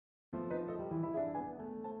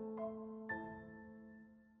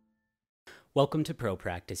Welcome to Pro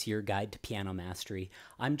Practice, your guide to piano mastery.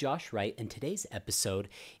 I'm Josh Wright, and today's episode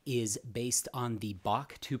is based on the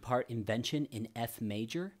Bach Two-Part Invention in F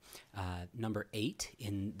major, number 8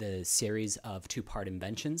 in the series of two-part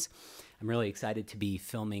inventions. I'm really excited to be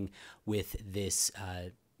filming with this,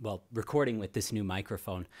 recording with this new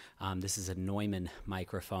microphone. This is a Neumann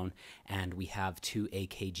microphone, and we have 2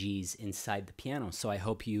 AKGs inside the piano, so I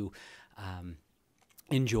hope you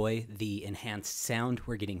enjoy the enhanced sound.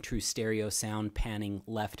 We're getting true stereo sound, panning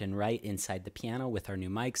left and right inside the piano with our new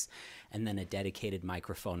mics, and then a dedicated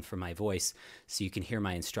microphone for my voice, so you can hear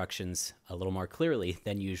my instructions a little more clearly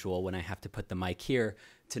than usual when I have to put the mic here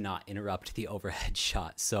to not interrupt the overhead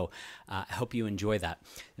shot. So I hope you enjoy that.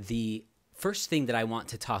 The first thing that I want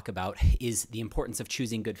to talk about is the importance of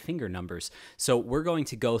choosing good finger numbers. So we're going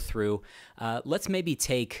to go through, let's maybe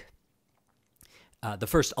take the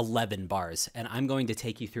first 11 bars, and I'm going to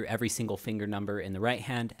take you through every single finger number in the right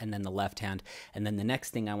hand and then the left hand, and then the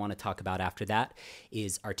next thing I want to talk about after that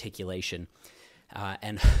is articulation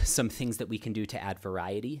and some things that we can do to add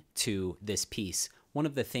variety to this piece. One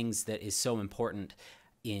of the things that is so important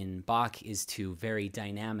in Bach is to vary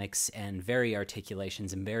dynamics and vary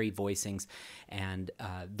articulations and vary voicings, and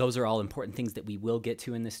those are all important things that we will get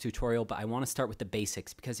to in this tutorial, but I want to start with the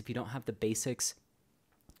basics, because if you don't have the basics,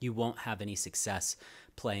 you won't have any success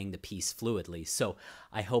playing the piece fluidly. So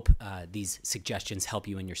I hope these suggestions help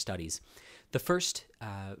you in your studies. The first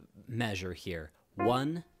measure here,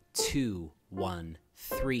 1, 2, 1,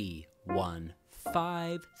 3, 1,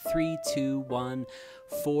 5, 3, 2, 1,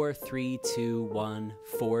 4, 3, 2, 1,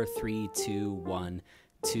 4, 3, 2, 1,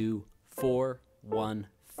 2, 4, 1,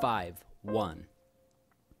 5, 1.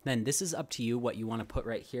 Then this is up to you what you want to put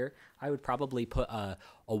right here. I would probably put a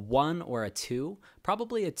 1 or a 2,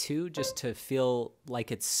 probably a 2 just to feel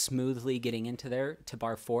like it's smoothly getting into there to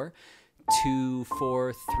bar 4. 2,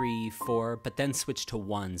 4, 3, 4, but then switch to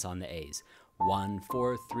 1s on the A's. 1,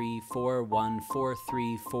 4, 3, 4, 1, 4,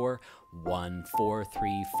 3, 4, 1, 4,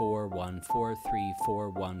 3, 4, 1, 4, 3, 4,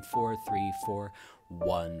 1, 4, 3, 4,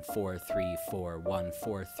 1, 4, 3, 4, 1,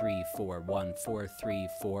 4, 3, 4, 1, 4, 3,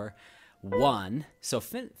 4, 1. So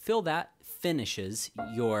feel that finishes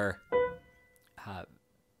your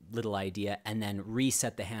little idea, and then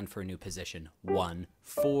reset the hand for a new position. 1,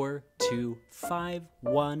 4, 2, 5,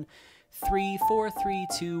 1, 3, 4, 3,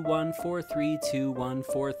 2, 1, 4, 3, 2, 1,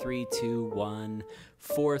 4, 3, 2, 1,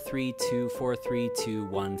 4, 3, 2, 4, 3, 2,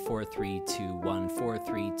 1, 4, 3, 2, 1, 4,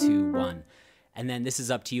 3, 2, 1. And then this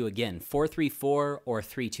is up to you again, 4, 3, 4 or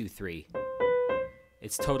 3, 2, 3.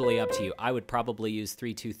 It's totally up to you. I would probably use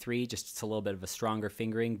 3, 2, 3, just it's a little bit of a stronger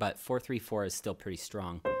fingering, but 4, 3, 4 is still pretty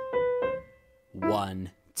strong. 1,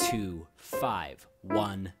 2, 5,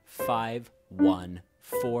 1, 5, 1,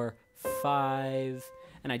 4, 5.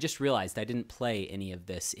 And I just realized I didn't play any of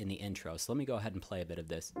this in the intro, so let me go ahead and play a bit of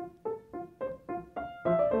this.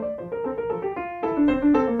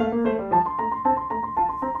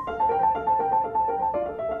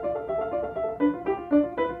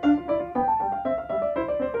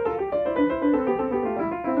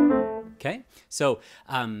 Okay, so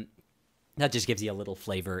that just gives you a little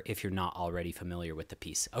flavor if you're not already familiar with the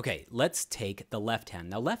piece. Okay, let's take the left hand.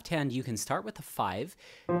 Now, left hand, you can start with a 5,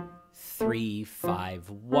 3, 5,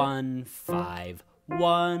 1, 5,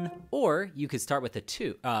 1, or you could start with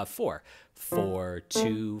a 4, 4,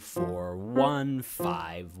 2, 4, 1,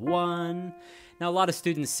 5, 1. Now, a lot of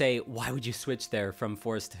students say, why would you switch there from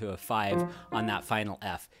 4s to a 5 on that final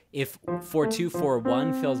F? If 4, 2, 4,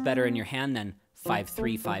 1 feels better in your hand than 5,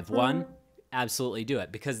 3, 5, 1, absolutely do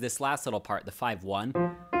it, because this last little part, the 5, 1,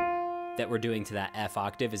 that we're doing to that F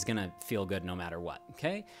octave is going to feel good no matter what,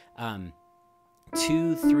 okay?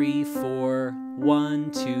 2, 3, 4,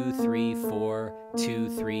 1, 2, 3, 4, 2,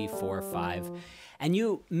 3, 4, 5. And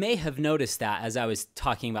you may have noticed that as I was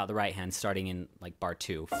talking about the right hand, starting in like bar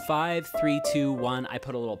 2. 5, 3, 2, 1. I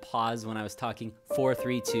put a little pause when I was talking. 4,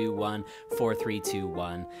 3, 2, 1, 4, 3, 2,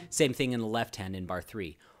 1. Same thing in the left hand in bar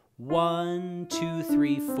 3. 1, 2,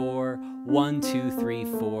 3, 4, 1, 2, 3,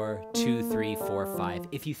 4, 2, 3, 4, 5.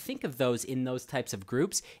 If you think of those in those types of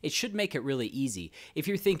groups, it should make it really easy. If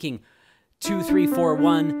you're thinking 2, 3, 4,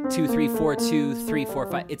 1, 2, 3, 4, 2, 3,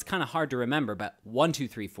 4, 5, it's kind of hard to remember, but 1, 2,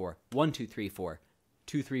 3, 4, 1, 2, 3, 4,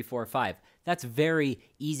 2, 3, 4, 5. That's very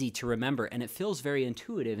easy to remember, and it feels very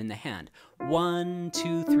intuitive in the hand. 1,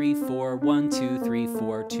 2, 3, 4, 1, 2, 3,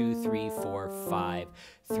 4, 2, 3, 4, 5,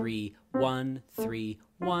 3, 1, 3,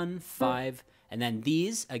 1, 5. And then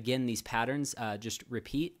these, again, these patterns, just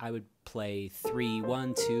repeat. I would play 3,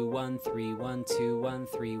 1, 2, 1, 3, 1, 2, 1,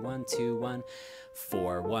 3, 1, 2, 1,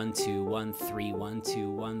 4, 1, 2, 1, 3, 1, 2,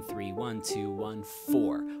 1, 3, 1, 2, 1,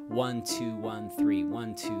 4, 1, 2, 1, 3,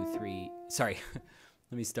 1, 2, 3, sorry,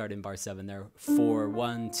 let me start in bar 7 there. 4,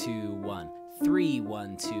 1, 2, 1. 3,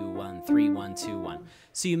 1, 2, 1, 3, 1, 2, 1.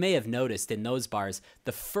 So you may have noticed in those bars,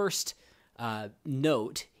 the first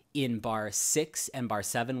note in bar 6 and bar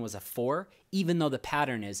 7 was a 4, even though the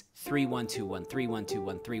pattern is 3, 1, 2, 1, 3, 1, 2,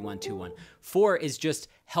 1, 3, 1, 2, 1. 4 is just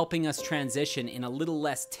helping us transition in a little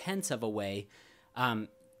less tense of a way.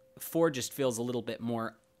 4 just feels a little bit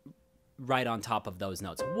more right on top of those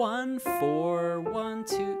notes. 1, 4, 1,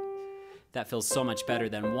 2. That feels so much better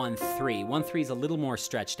than 1, 3. 1, 3 is a little more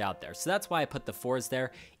stretched out there. So that's why I put the 4s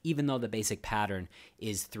there, even though the basic pattern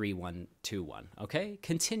is 3, 1, 2, 1. Okay,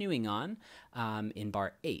 continuing on in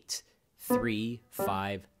bar 8. 3,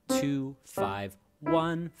 5, 2, 5,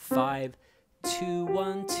 1, 5, 2,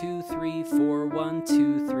 1, 2, 3, 4, 1,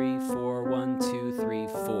 2, 3, 4, 1, 2, 3,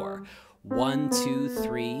 4. 1, 2,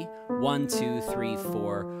 3, 1, 2, 3,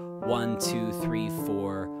 4, 1, 2, 3,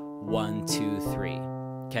 4, 1, 2, 3.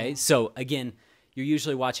 Okay, so again, you're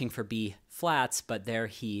usually watching for B flats, but there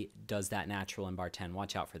he does that natural in bar 10.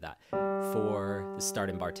 Watch out for that. For the start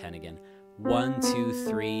in bar 10 again. 1, 2,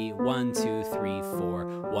 3, 1, 2, 3,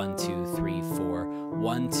 4, 1, 2, 3, 4,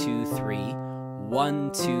 1, 2, 3,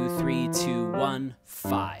 1, 2, 3, 2, 1,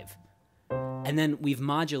 5. And then we've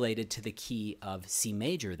modulated to the key of C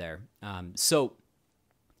major there. So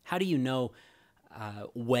how do you know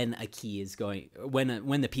when a key is going,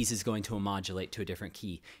 when the piece is going to modulate to a different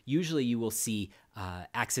key? Usually you will see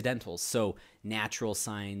accidentals, so natural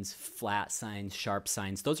signs, flat signs, sharp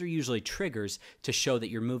signs. Those are usually triggers to show that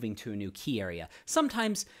you're moving to a new key area.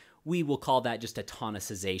 Sometimes we will call that just a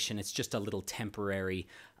tonicization. It's just a little temporary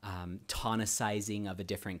tonicizing of a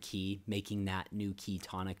different key, making that new key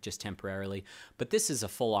tonic just temporarily. But this is a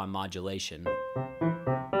full-on modulation.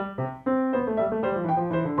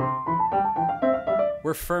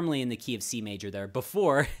 We're firmly in the key of C major there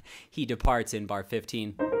before he departs in bar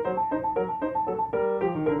 15.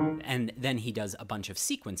 And then he does a bunch of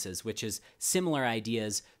sequences, which is similar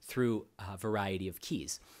ideas through a variety of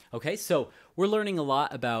keys. Okay, so we're learning a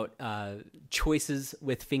lot about choices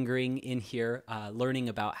with fingering in here, learning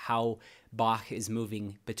about how Bach is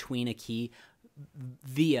moving between a key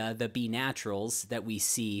via the B naturals that we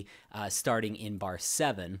see starting in bar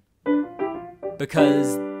 7,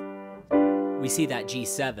 because we see that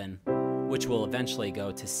G7, which will eventually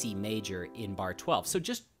go to C major in bar 12. So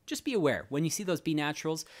just be aware, when you see those B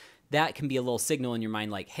naturals, that can be a little signal in your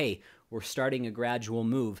mind like, hey, we're starting a gradual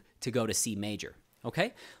move to go to C major.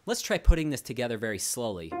 Okay, let's try putting this together very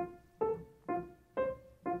slowly.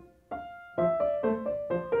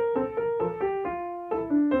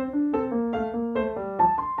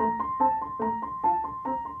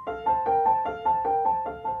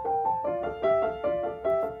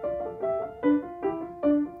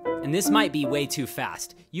 And this might be way too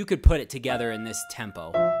fast. You could put it together in this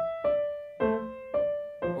tempo.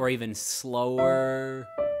 Or even slower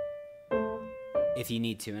if you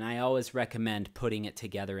need to. And I always recommend putting it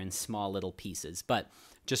together in small little pieces. But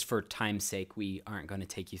just for time's sake, we aren't going to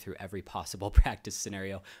take you through every possible practice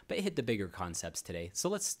scenario, but hit the bigger concepts today. So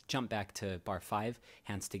let's jump back to bar 5,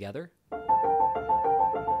 hands together.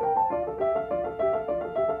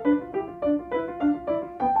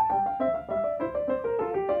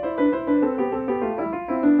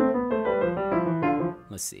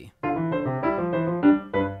 Let's see.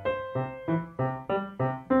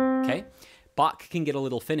 Okay, Bach can get a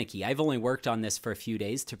little finicky. I've only worked on this for a few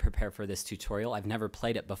days to prepare for this tutorial. I've never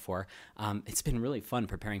played it before. It's been really fun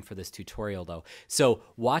preparing for this tutorial though. So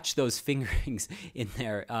watch those fingerings in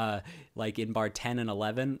there, like in bar 10 and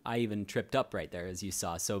 11. I even tripped up right there as you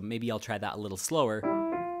saw. So maybe I'll try that a little slower.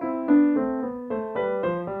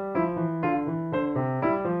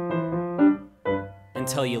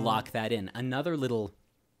 Until you lock that in. Another little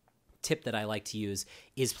tip that I like to use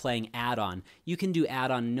is playing add-on. You can do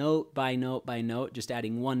add-on note by note by note, just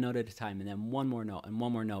adding one note at a time and then one more note and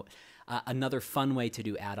one more note. Another fun way to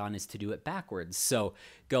do add-on is to do it backwards. So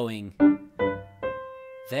going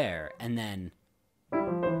there and then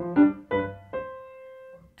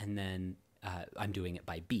I'm doing it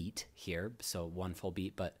by beat here, so one full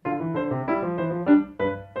beat, but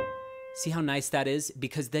see how nice that is?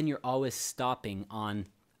 Because then you're always stopping on,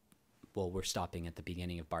 well, we're stopping at the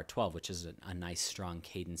beginning of bar 12, which is a nice strong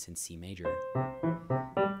cadence in C major.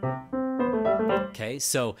 Okay,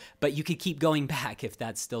 so, but you could keep going back if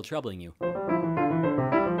that's still troubling you.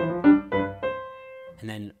 And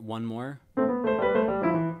then one more.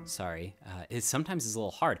 Sorry, sometimes it's a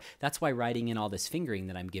little hard. That's why writing in all this fingering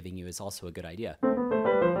that I'm giving you is also a good idea.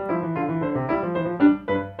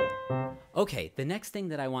 Okay, the next thing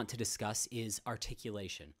that I want to discuss is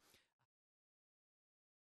articulation.